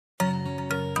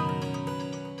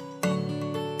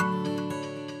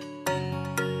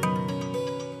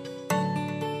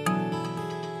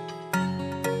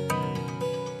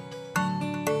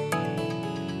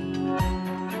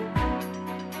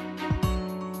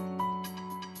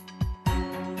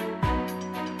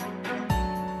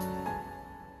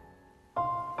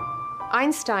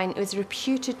Einstein is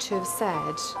reputed to have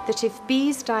said that if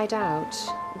bees died out,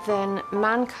 then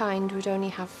mankind would only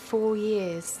have 4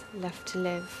 years left to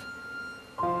live.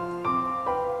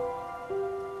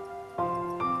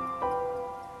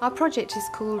 Our project is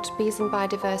called Bees and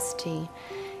Biodiversity.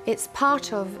 It's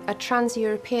part of a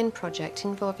trans-European project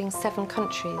involving 7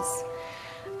 countries.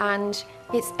 And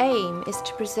its aim is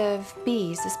to preserve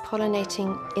bees as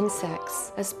pollinating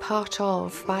insects as part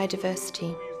of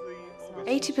biodiversity.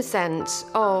 80%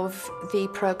 of the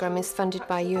programme is funded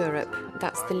by Europe.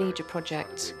 That's the LEADER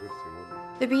project.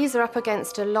 The bees are up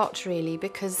against a lot, really,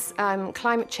 because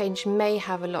climate change may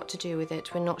have a lot to do with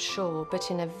it, we're not sure, but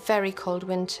in a very cold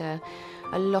winter,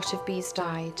 a lot of bees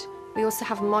died. We also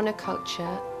have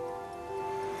monoculture.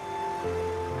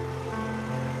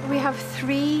 We have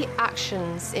 3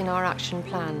 actions in our action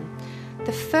plan.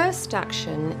 The first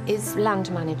action is land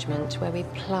management, where we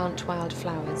plant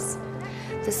wildflowers.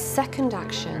 The second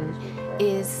action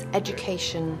is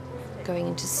education, going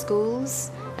into schools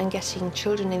and getting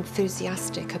children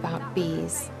enthusiastic about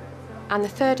bees. And the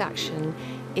third action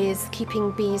is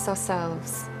keeping bees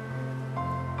ourselves.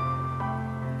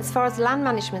 As far as land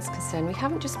management is concerned, we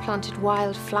haven't just planted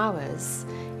wildflowers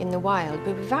in the wild,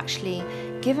 but we've actually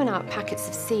given out packets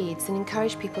of seeds and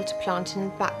encouraged people to plant in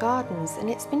back gardens, and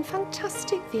it's been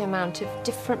fantastic, the amount of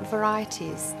different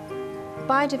varieties.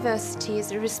 Biodiversity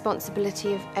is a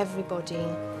responsibility of everybody.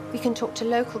 We can talk to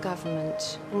local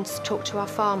government and talk to our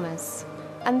farmers,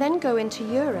 and then go into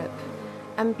Europe.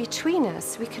 And between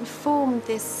us, we can form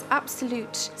this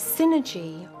absolute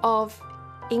synergy of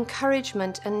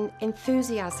encouragement and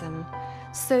enthusiasm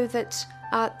so that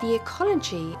the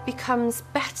ecology becomes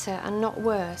better and not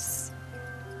worse.